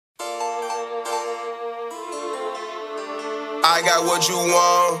I got what you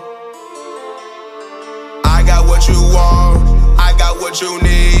want. I got what you want. I got what you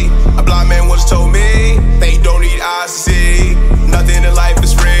need. A blind man once told me they don't need eyes to see. Nothing in life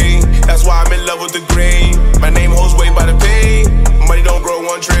is free. That's why I'm in love with the green. My name holds weight by the P. Money don't grow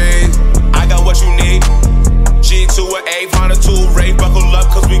on trees. I got what you need. G to an A, find a tool, Ray, buckle up,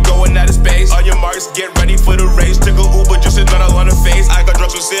 cause we going out of space. On your marks, get ready for the race. Took a Uber, just another on the face. I got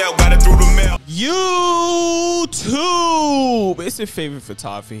drugs for sale, got it through the mail. YouTube! It's your favorite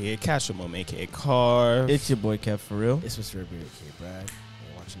photographer here, Kaptured Moment, aka Karv. It's your boy Kev for real. It's what's your boy Brad.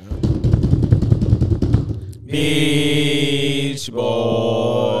 You're watching out. Beach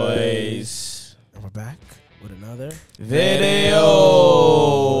Boys. And we're back with another video.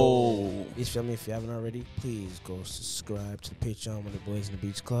 Beach family, if you haven't already, please go subscribe to the Patreon with the Boys in the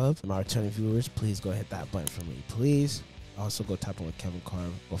Beach Club. And my returning viewers, please go hit that button for me, please. Also, go tap on with Kevvv and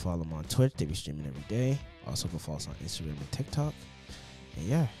Karv. Go follow them on Twitch. They be streaming every day. Also, go follow us on Instagram and TikTok. And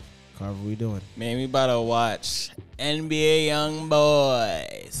yeah, Karv, what we doing? Man, we about to watch NBA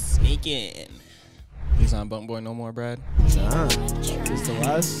YoungBoy sneaking. He's on Bump Boy no more, Brad. Nah, this the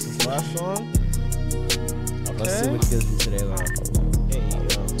last song. Okay. Let's see what he gives me today, though. Hey,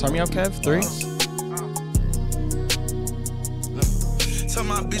 yo. Turn me up, Kev. 3. Tell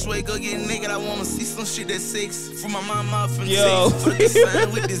my bitch wake up, get naked. I wanna see some shit that's 6. For my mama from Yo. 6. Fuck the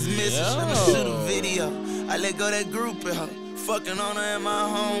sign with this message. I'ma shoot a video. I let go that group in her. Fucking on her in my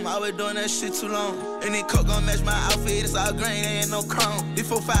home. I been doing that shit too long. And then coke gon' match my outfit. It's all green, there ain't no chrome. This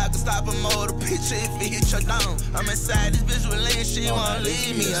 4-5 can stop a mold a picture if it hit your dome. I'm inside this bitch with lean, she won't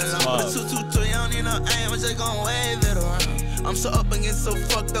leave me alone. But a 223, I don't need no aim. I'm just gon' wave it around. I'm so up and getting so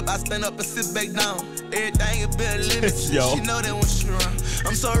fucked up, I stand up and sit back down. Everything it be a limit. She know that when she run.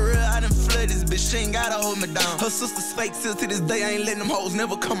 I'm so real, I done flood this bitch, she ain't gotta hold me down. Her sister's fake, still to this day, I ain't letting them hoes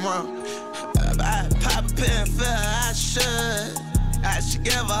never come around. I pop a pill and feel I should. I should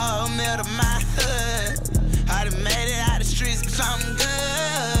give a whole meal to my hood. I done made it out the streets, cause I'm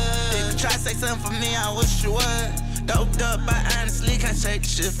good. If you try to say something for me, I wish you would. Doped up, I honestly can't take the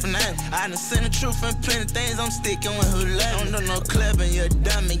shit for nothing. I done seen the truth and plenty things, I'm sticking with who left. Don't do no clubbing, you're a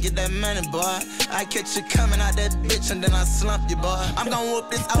dummy, get that money, boy. I catch you coming out that bitch and then I slump you, boy. I'm gon'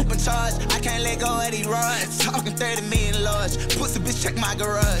 whoop this open charge, I can't let go of these rods. Talking 30 million large, pussy bitch check my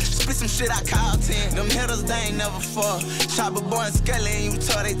garage. Split some shit, I call 10, them hitters, they ain't never fall. Chopper boy and Skelly and you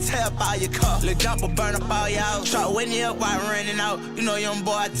told they tear up all your car. Lil' jumper burn up all y'all. Try wetting you up while running out, you know young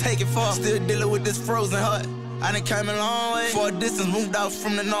boy, I take it for. Still dealing with this frozen heart. I done came a long way. For a distance, moved out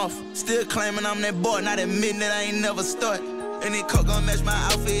from the north. Still claiming I'm that boy, not admitting that I ain't never start. And then coke gon' match my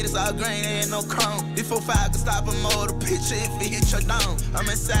outfit, it's all green, there ain't no chrome. This 4-5 can stop a mold a picture if it hit your dome. I'm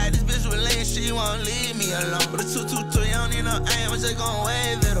inside this bitch with lean, she won't leave me alone. But a 223, I don't need no aim, I'm just gon'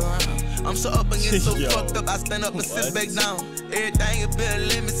 wave it around. I'm so up and get so fucked up, I stand up and sit back down. Everything it be a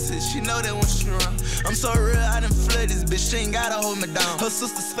limit, she know that when she run. I'm so real, I done flood this bitch, she ain't gotta hold me down. Her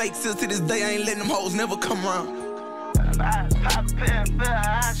sister's fake, still to this day, I ain't letting them hoes never come around. I pop a pill and feel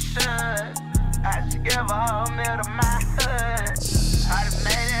I should. I should give a whole meal to my hood. I done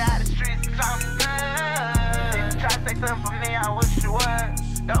made it out the streets, cause I'm good. If you try to say something for me, I wish you would.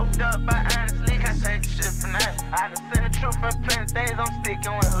 Doped up, I honestly can't take the shit for nothing. I done seen the truth and plenty things, I'm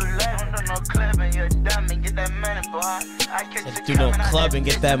sticking with who left. Don't do no clubbing, you're a dummy, get that money, boy. I catch you Do no club and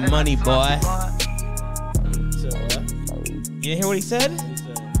get that money, boy. So, You didn't hear what he said?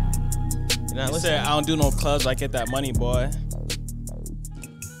 He said, I don't do no clubs, I get that money, boy.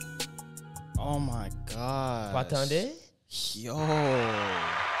 Oh my god. Patande? Yo.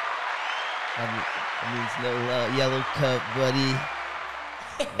 That means no yellow cup, buddy.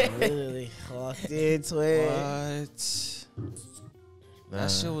 literally locked into it. What? That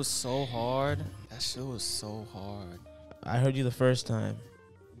shit was so hard. That shit was so hard. I heard you the first time.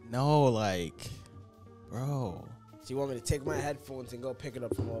 No, like, bro. So you want me to take my headphones and go pick it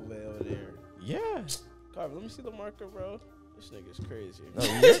up from over there? Yeah. Karv, let me see the marker, bro. This nigga's crazy. No,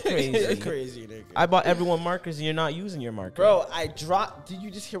 you're crazy. You're crazy, nigga. I bought everyone markers and you're not using your marker. Bro, I dropped. Did you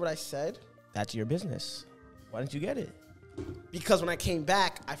just hear what I said? That's your business. Why didn't you get it? Because when I came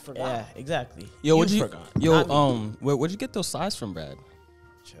back, I forgot. Yeah, exactly. Yo, where'd you get those size from, Brad?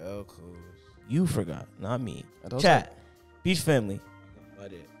 Chill, cool. You forgot, not me. Chat. Beach family. I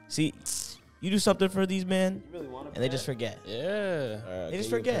did. See, you do something for these men, You really want to and they just forget. Yeah. They just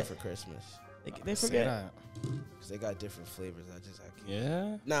forget. for Christmas. They forget. Because they got different flavors. I can't.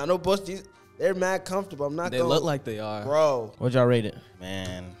 Yeah. Nah, no bullshit. They're mad comfortable. I'm not They going. look like they are. Bro. What'd y'all rate it?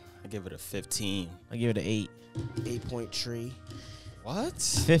 Man, I give it a 15. I give it an 8. 8.3. What?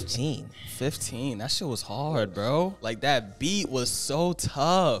 15. 15. That shit was hard, bro. Like, that beat was so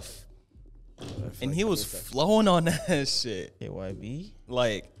tough. And he was flowing on that shit. KYB.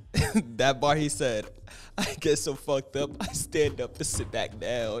 Like, that bar he said, I get so fucked up, I stand up to sit back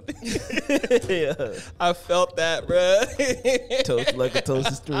down. Yeah. I felt that, bruh. Toast like a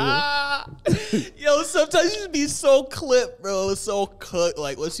toast is through. Yo, sometimes you just be so clipped, bro. So cooked.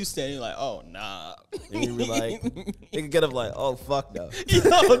 Like, once you stand, you're like, oh, nah. And you be like, you can get up like, oh, fuck no.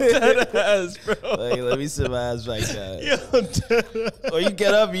 Yo, dead ass, bro. Like, let me sit my ass back down. Yo, dead ass. Or you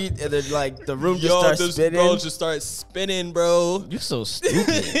get up and then, like, the room just Yo, starts this spinning. bro just starts spinning, bro. You so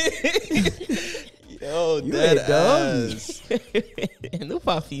stupid. Yo, You dead ain't dumb. ass. Nous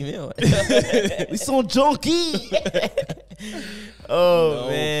pas female. We sont junkie. Oh, No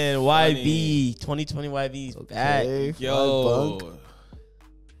man. funny. YB. 2020 YB is back. Yo.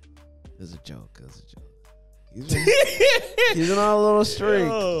 It was a joke. It was a joke. He's on a little streak.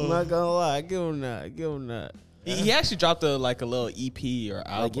 Yo. I'm not gonna lie. Give him that. Give him that. He actually dropped a little EP or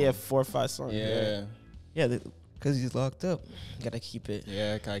album. Like, yeah, 4 or 5 songs. Yeah. Yeah, because he's locked up. Gotta keep it.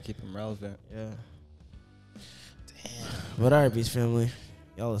 Yeah, gotta keep him relevant. Yeah. But all right, Beast family,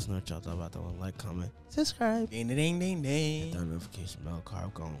 y'all listen to what y'all thought about that one. Like, comment, subscribe, Ding, ding, ding, ding. that notification bell,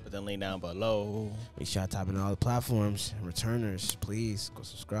 Karv gone. Put the link down below. Make sure y'all tap in all the platforms. Returners, please go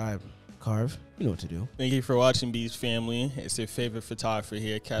subscribe. Karv, you know what to do. Thank you for watching, Beast family. It's your favorite photographer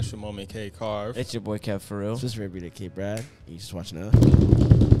here, Kaptured Moment, Karv. It's your boy, Kevvv, for real. This is Ray K. Brad. You just watching us.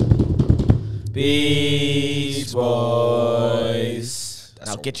 Beast Boys. That's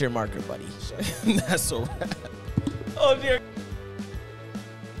Now get your marker, buddy. That's a wrap. Oh, dear.